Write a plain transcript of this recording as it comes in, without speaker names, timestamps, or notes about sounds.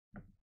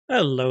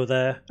Hello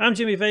there, I'm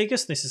Jimmy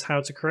Vegas. This is how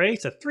to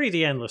create a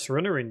 3D endless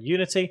runner in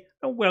Unity,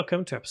 and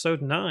welcome to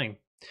episode 9.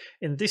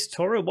 In this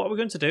tutorial, what we're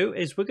going to do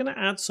is we're going to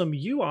add some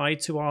UI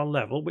to our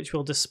level, which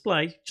will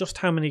display just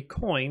how many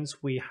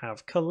coins we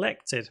have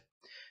collected.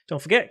 Don't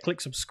forget,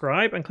 click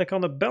subscribe and click on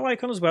the bell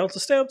icon as well to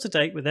stay up to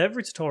date with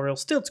every tutorial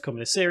still to come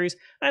in this series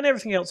and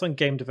everything else on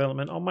game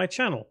development on my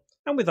channel.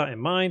 And with that in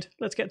mind,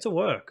 let's get to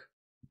work.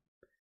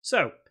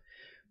 So,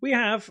 we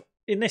have,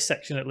 in this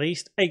section at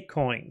least, 8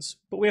 coins,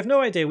 but we have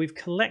no idea we've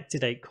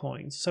collected 8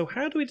 coins. So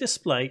how do we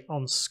display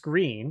on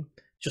screen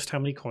just how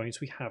many coins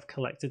we have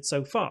collected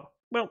so far?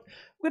 Well,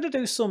 we're going to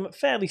do some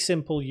fairly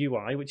simple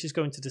UI, which is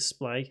going to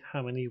display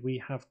how many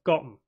we have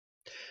gotten.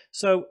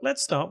 So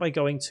let's start by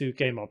going to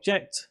Game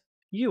Object,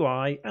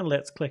 UI, and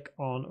let's click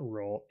on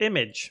Raw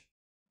Image.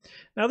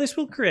 Now this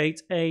will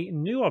create a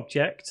new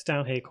object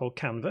down here called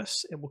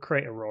Canvas. It will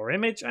create a raw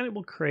image and it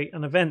will create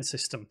an event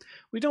system.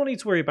 We don't need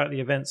to worry about the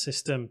event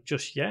system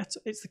just yet.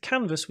 It's the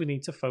canvas we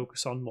need to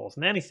focus on more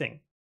than anything.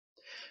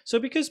 So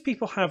because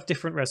people have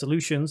different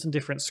resolutions and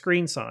different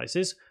screen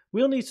sizes,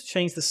 we'll need to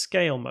change the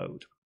scale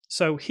mode.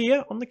 So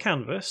here on the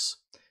canvas,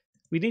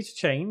 we need to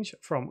change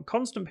from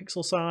constant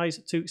pixel size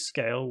to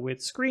scale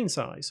with screen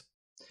size.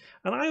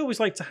 And I always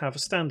like to have a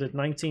standard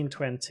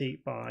 1920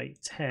 by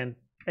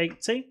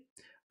 1080.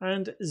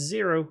 And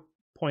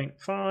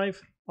 0.5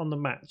 on the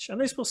match,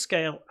 and this will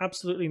scale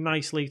absolutely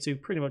nicely to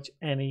pretty much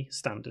any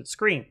standard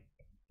screen.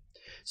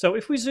 So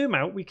if we zoom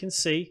out, we can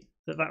see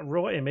that that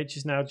raw image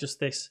is now just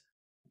this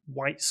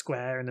white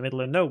square in the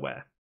middle of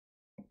nowhere.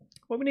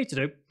 What we need to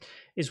do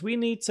is we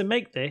need to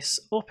make this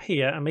up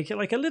here and make it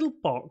like a little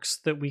box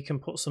that we can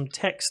put some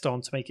text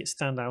on to make it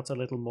stand out a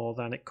little more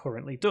than it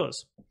currently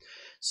does.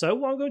 So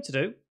what I'm going to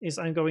do is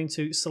I'm going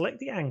to select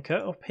the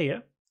anchor up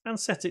here and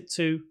set it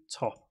to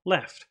top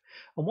left.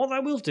 And what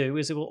that will do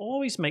is it will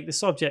always make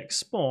this object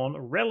spawn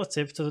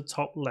relative to the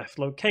top left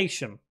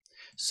location.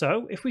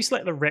 So if we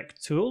select the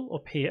rect tool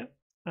up here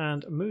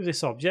and move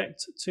this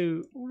object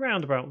to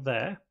round about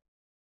there,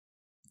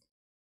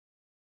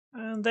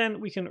 and then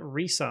we can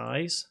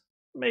resize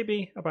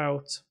maybe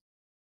about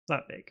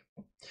that big.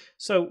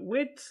 So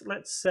width,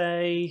 let's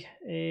say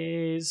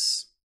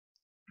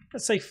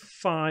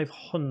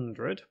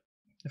 500.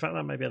 In fact,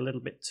 that may be a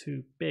little bit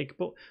too big,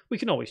 but we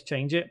can always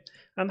change it.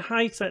 And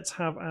height, let's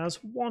have as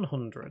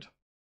 100.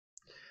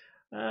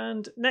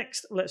 And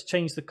next, let's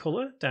change the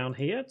color down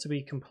here to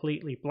be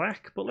completely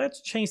black, but let's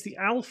change the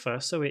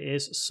alpha so it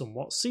is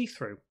somewhat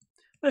see-through.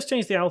 Let's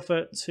change the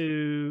alpha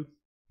to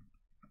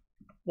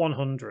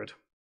 100.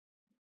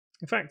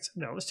 In fact,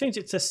 no, let's change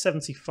it to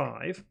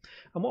 75.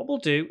 And what we'll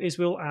do is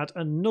we'll add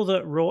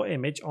another raw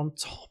image on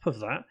top of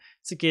that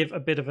to give a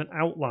bit of an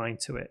outline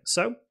to it.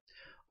 So,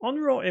 on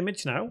raw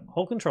image now,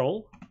 hold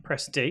Control,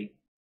 press D,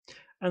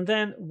 and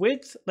then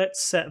width,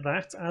 let's set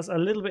that as a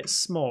little bit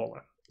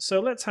smaller. So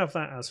let's have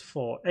that as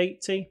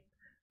 480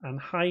 and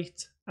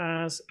height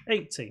as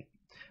 80.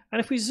 And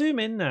if we zoom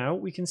in now,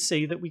 we can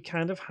see that we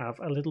kind of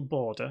have a little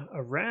border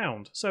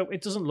around, so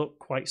it doesn't look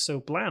quite so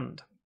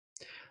bland.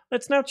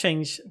 Let's now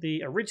change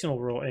the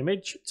original raw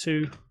image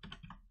to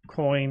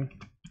coin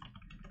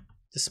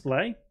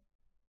display.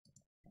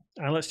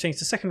 And let's change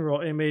the second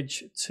raw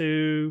image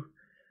to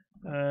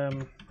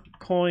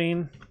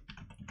coin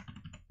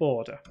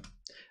border.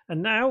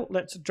 And now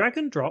let's drag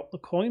and drop the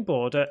coin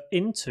border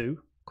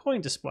into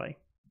coin display.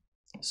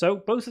 So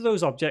both of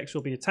those objects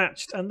will be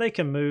attached and they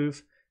can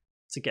move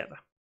together.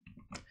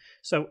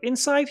 So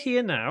inside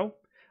here now,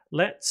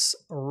 let's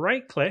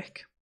right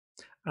click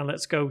and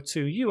let's go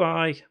to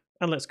UI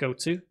and let's go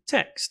to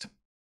text.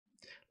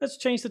 Let's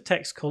change the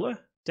text color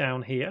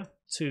down here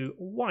to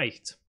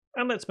white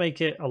and let's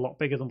make it a lot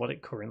bigger than what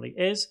it currently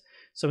is.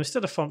 So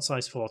instead of font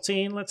size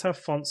 14, let's have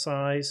font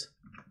size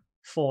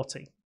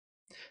 40.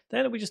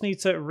 Then we just need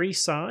to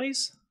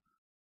resize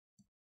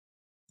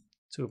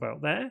to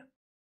about there.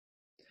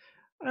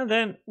 And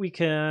then we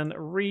can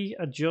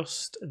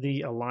readjust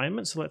the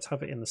alignment. So let's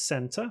have it in the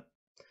center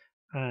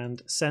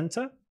and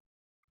center.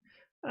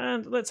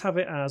 And let's have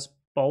it as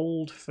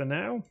bold for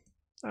now.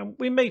 And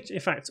we may,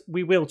 in fact,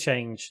 we will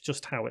change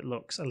just how it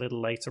looks a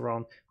little later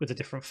on with a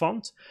different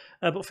font.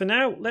 But for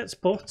now, let's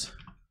put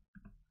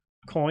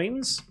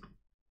coins.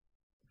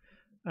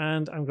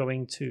 And I'm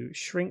going to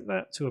shrink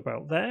that to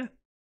about there.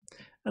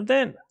 And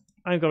then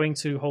I'm going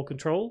to hold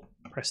Control,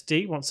 press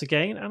D once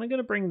again, and I'm going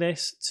to bring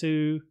this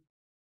to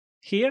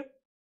here.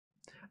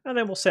 And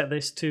then we'll set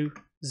this to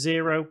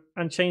 0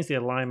 and change the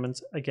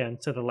alignment again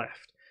to the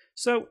left.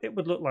 So it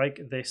would look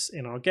like this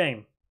in our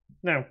game.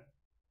 Now,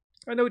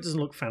 I know it doesn't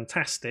look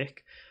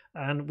fantastic,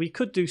 and we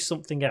could do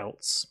something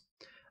else.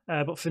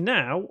 But for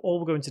now,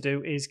 all we're going to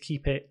do is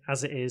keep it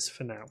as it is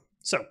for now.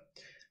 So,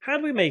 how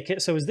do we make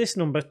it so as this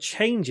number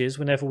changes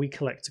whenever we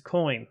collect a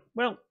coin?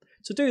 Well,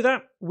 to do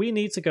that, we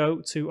need to go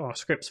to our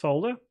scripts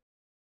folder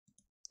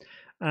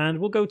and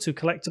we'll go to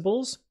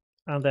collectibles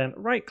and then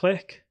right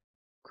click,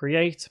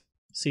 create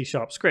C#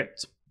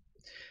 script.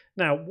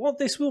 Now, what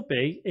this will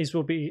be is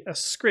a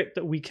script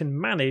that we can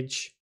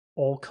manage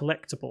all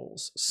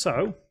collectibles.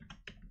 So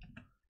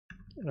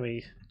let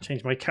me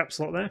change my caps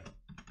lock there.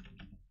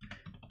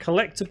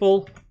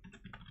 Collectible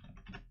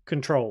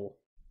control.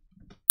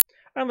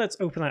 And let's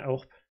open that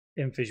up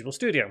in Visual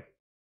Studio.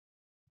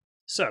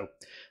 So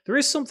there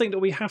is something that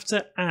we have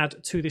to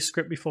add to this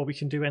script before we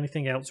can do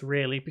anything else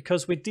really,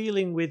 because we're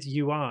dealing with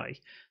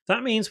UI.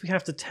 That means we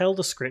have to tell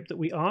the script that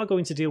we are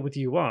going to deal with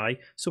UI,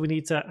 so we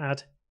need to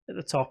add at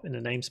the top in the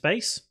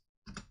namespace.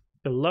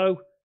 Below,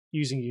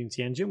 using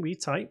Unity Engine, we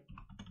type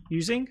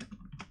using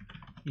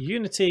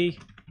Unity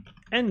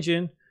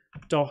Engine.UI.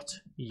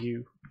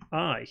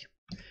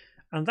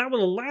 And that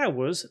will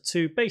allow us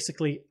to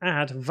basically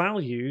add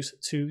values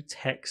to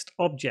text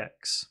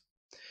objects.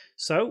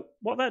 So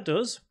what that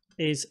does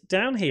is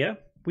down here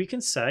we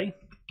can say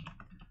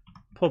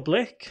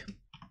public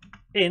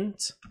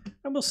int,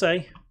 and we'll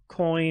say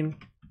coin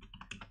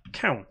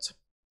count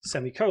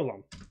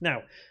semicolon.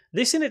 Now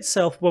this in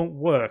itself won't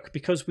work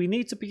because we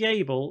need to be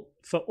able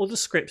for other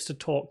scripts to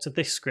talk to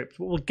this script,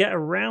 but we'll get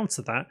around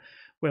to that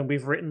when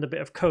we've written the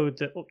bit of code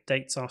that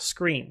updates our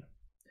screen.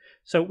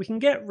 So we can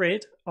get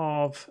rid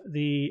of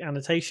the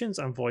annotations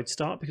and void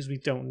start because we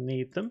don't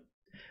need them.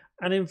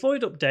 And in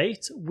void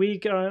update,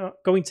 we are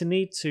going to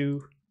need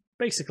to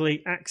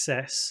basically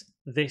access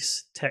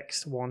this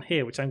text one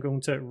here, which I'm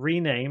going to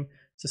rename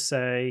to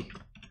say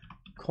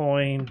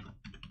coin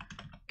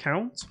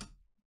count.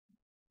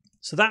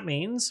 So that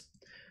means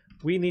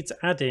we need to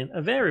add in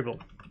a variable.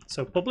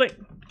 So public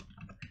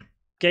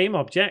game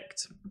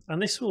object,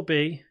 and this will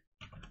be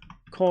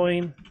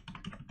coin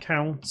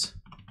count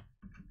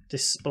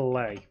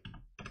display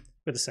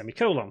with a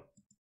semicolon.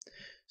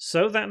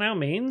 So that now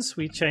means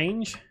we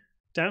change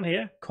down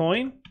here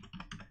coin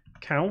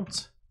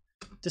count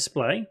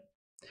display.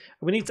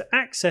 We need to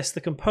access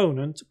the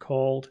component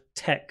called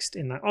text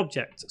in that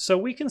object. So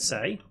we can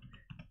say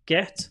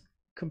get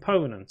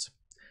component.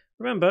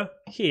 Remember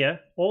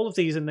here, all of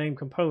these are named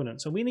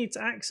components. So we need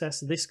to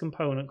access this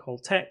component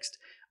called text.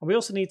 And we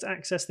also need to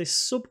access this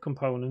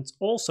subcomponent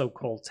also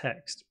called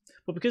text.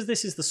 But because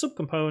this is the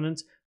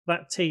subcomponent,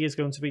 that T is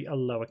going to be a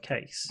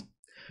lowercase.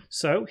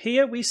 So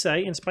here we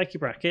say in spiky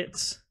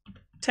brackets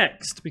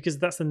text, because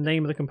that's the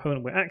name of the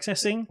component we're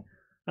accessing.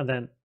 And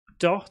then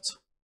dot.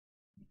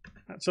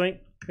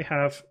 Actually, we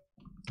have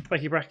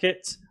spiky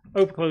brackets,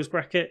 open close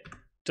bracket,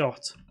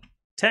 dot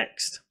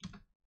text.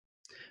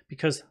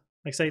 Because,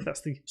 like I say,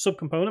 that's the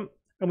subcomponent.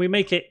 And we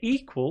make it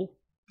equal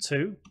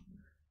to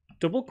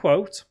double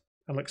quote,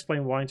 I'll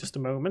explain why in just a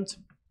moment,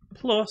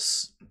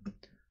 plus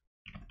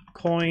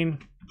coin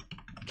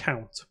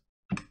count,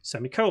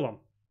 semicolon.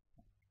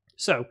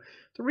 So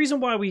the reason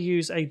why we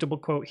use a double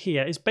quote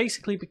here is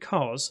basically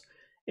because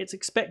it's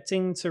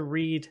expecting to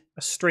read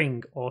a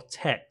string or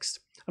text.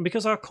 And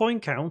because our coin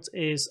count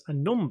is a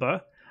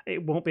number,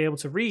 it won't be able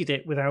to read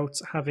it without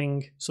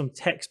having some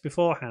text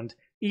beforehand,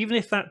 even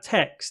if that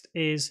text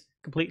is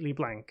completely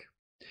blank.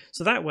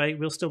 So that way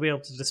we'll still be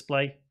able to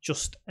display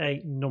just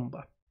a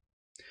number.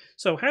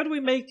 So how do we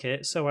make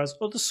it so as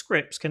other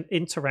scripts can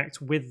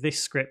interact with this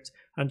script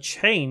and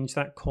change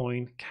that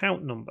coin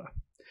count number?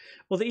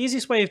 Well, the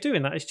easiest way of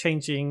doing that is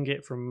changing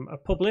it from a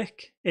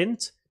public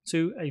int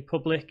to a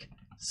public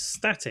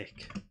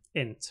static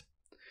int.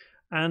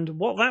 And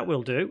what that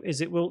will do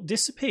is it will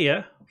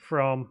disappear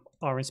from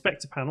our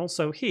inspector panel.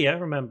 So here,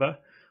 remember,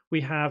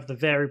 we have the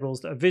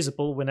variables that are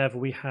visible whenever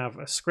we have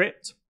a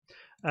script.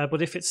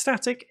 But if it's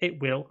static,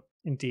 it will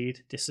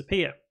indeed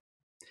disappear.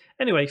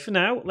 Anyway, for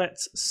now,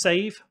 let's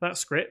save that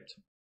script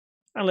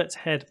and let's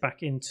head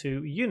back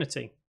into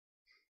Unity.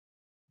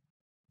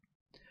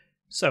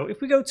 So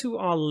if we go to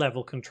our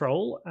level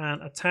control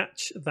and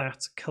attach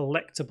that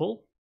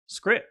collectible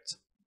script,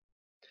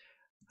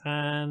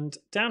 and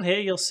down here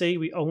you'll see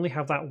we only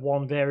have that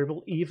one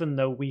variable even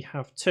though we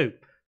have two.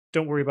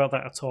 Don't worry about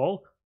that at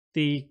all.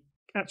 The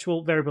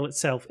actual variable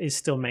itself is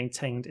still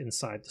maintained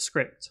inside the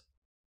script.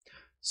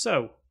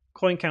 So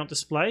coin count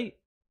display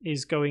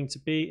is going to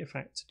be, in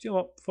fact, do you know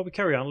what, before we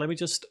carry on, let me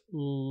just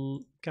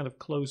kind of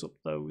close up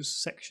those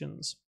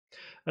sections.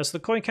 So the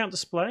coin count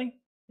display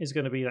is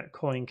going to be that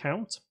coin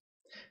count.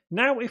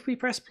 Now if we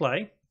press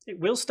play, it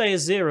will stay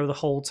as 0 the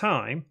whole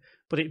time,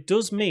 but it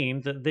does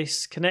mean that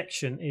this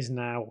connection is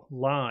now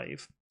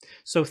live.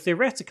 So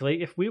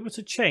theoretically, if we were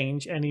to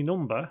change any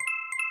number,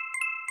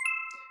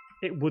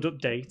 it would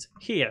update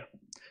here.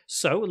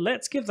 So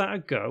let's give that a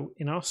go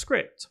in our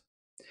script.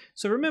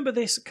 So remember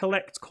this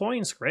collect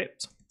coin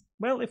script?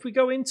 Well, if we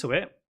go into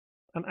it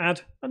and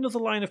add another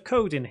line of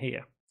code in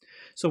here.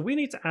 So we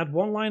need to add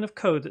one line of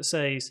code that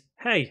says,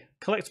 hey,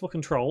 collectible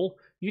control,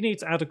 you need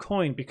to add a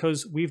coin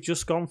because we've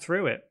just gone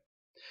through it.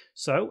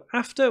 So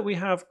after we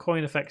have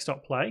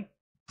coineffects.play,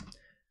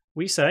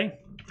 we say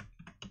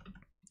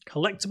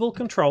collectible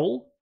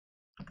control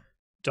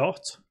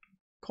dot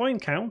coin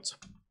count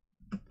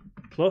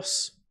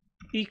plus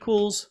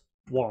equals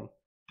 1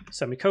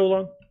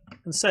 semicolon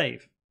and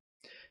save.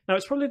 Now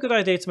it's probably a good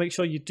idea to make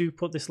sure you do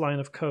put this line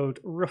of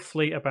code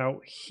roughly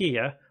about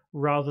here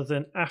rather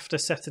than after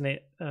setting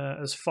it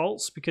as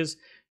false, because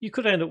you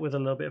could end up with a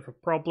little bit of a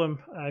problem.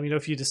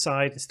 If you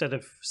decide instead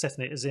of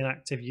setting it as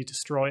inactive you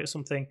destroy it or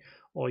something,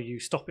 or you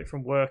stop it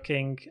from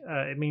working,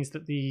 it means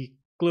that the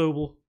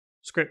global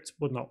script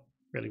would not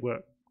really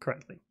work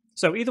correctly.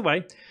 So either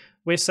way,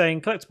 we're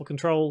saying collectible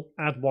control,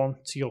 add 1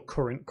 to your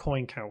current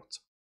coin count.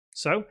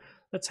 So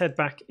let's head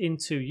back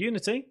into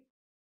Unity.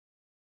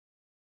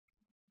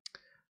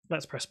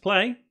 Let's press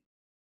play.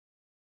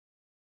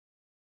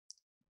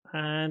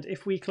 And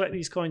if we collect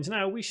these coins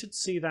now, we should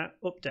see that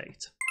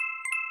update.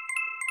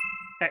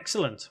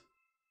 Excellent.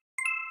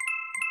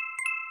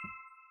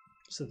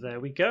 So there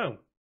we go.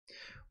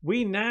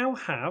 We now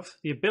have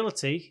the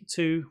ability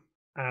to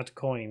add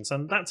coins,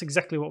 and that's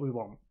exactly what we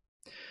want.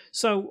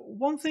 So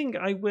one thing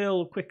I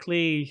will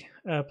quickly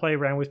play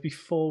around with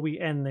before we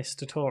end this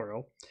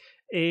tutorial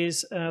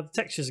is the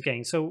textures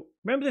again. So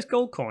remember this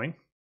gold coin?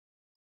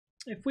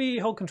 If we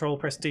hold control,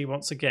 press D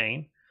once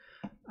again,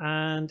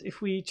 and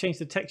if we change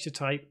the texture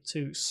type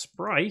to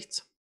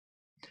sprite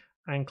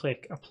and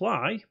click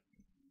apply,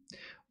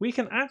 we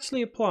can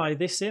actually apply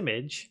this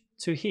image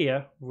to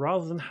here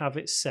rather than have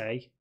it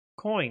say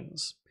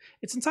coins.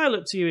 It's entirely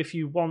up to you if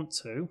you want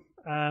to,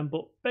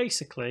 but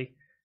basically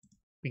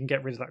we can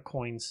get rid of that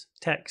coins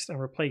text and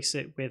replace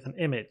it with an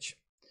image.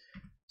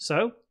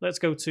 So let's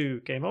go to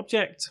Game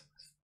Object,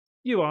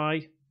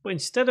 UI, but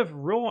instead of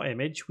raw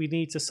image, we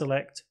need to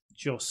select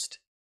just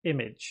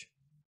image.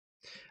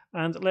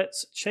 And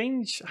let's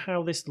change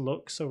how this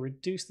looks. So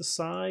reduce the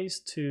size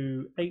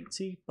to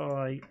 80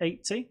 by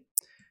 80.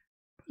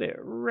 Put it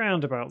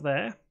round about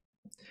there.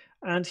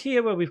 And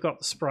here where we've got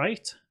the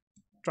sprite,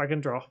 drag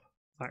and drop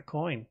that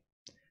coin.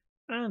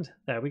 And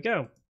there we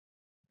go.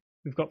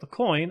 We've got the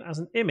coin as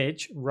an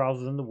image rather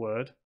than the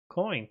word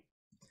coin.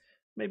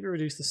 Maybe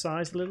reduce the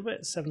size a little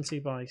bit, 70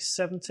 by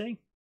 70.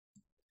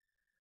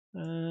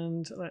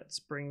 And let's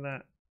bring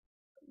that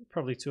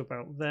probably to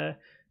about there.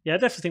 Yeah, I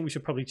definitely think we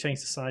should probably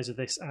change the size of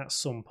this at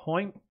some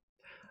point.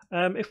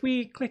 If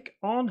we click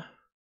on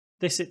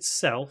this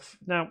itself,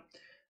 now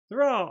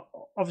there are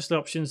obviously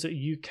options that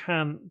you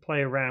can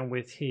play around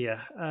with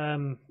here.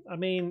 I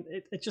mean,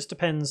 it just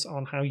depends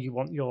on how you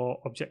want your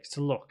object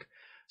to look.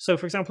 So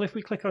for example, if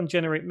we click on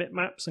generate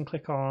bitmaps and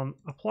click on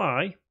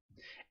apply,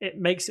 it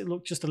makes it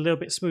look just a little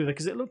bit smoother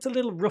because it looked a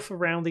little rough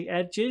around the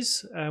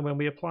edges when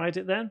we applied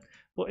it then.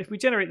 But if we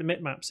generate the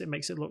bitmaps, it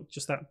makes it look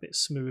just that bit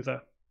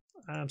smoother.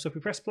 So if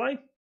we press play,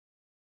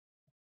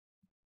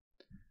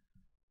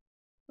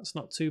 that's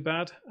not too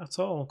bad at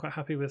all. I'm quite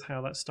happy with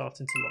how that's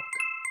starting to look.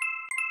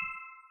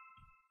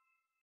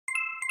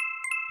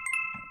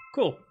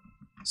 Cool.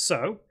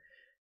 So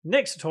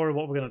next tutorial,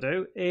 what we're going to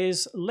do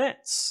is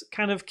let's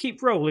kind of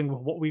keep rolling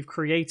with what we've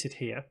created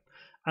here.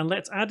 And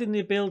let's add in the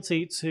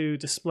ability to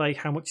display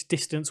how much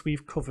distance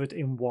we've covered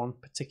in one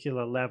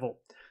particular level.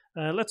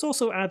 Let's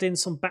also add in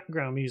some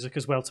background music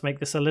as well to make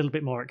this a little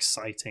bit more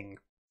exciting.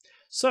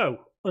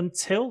 So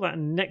until that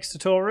next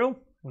tutorial, I'm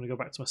going to go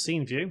back to my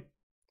scene view.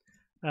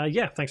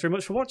 Yeah, thanks very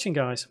much for watching,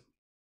 guys.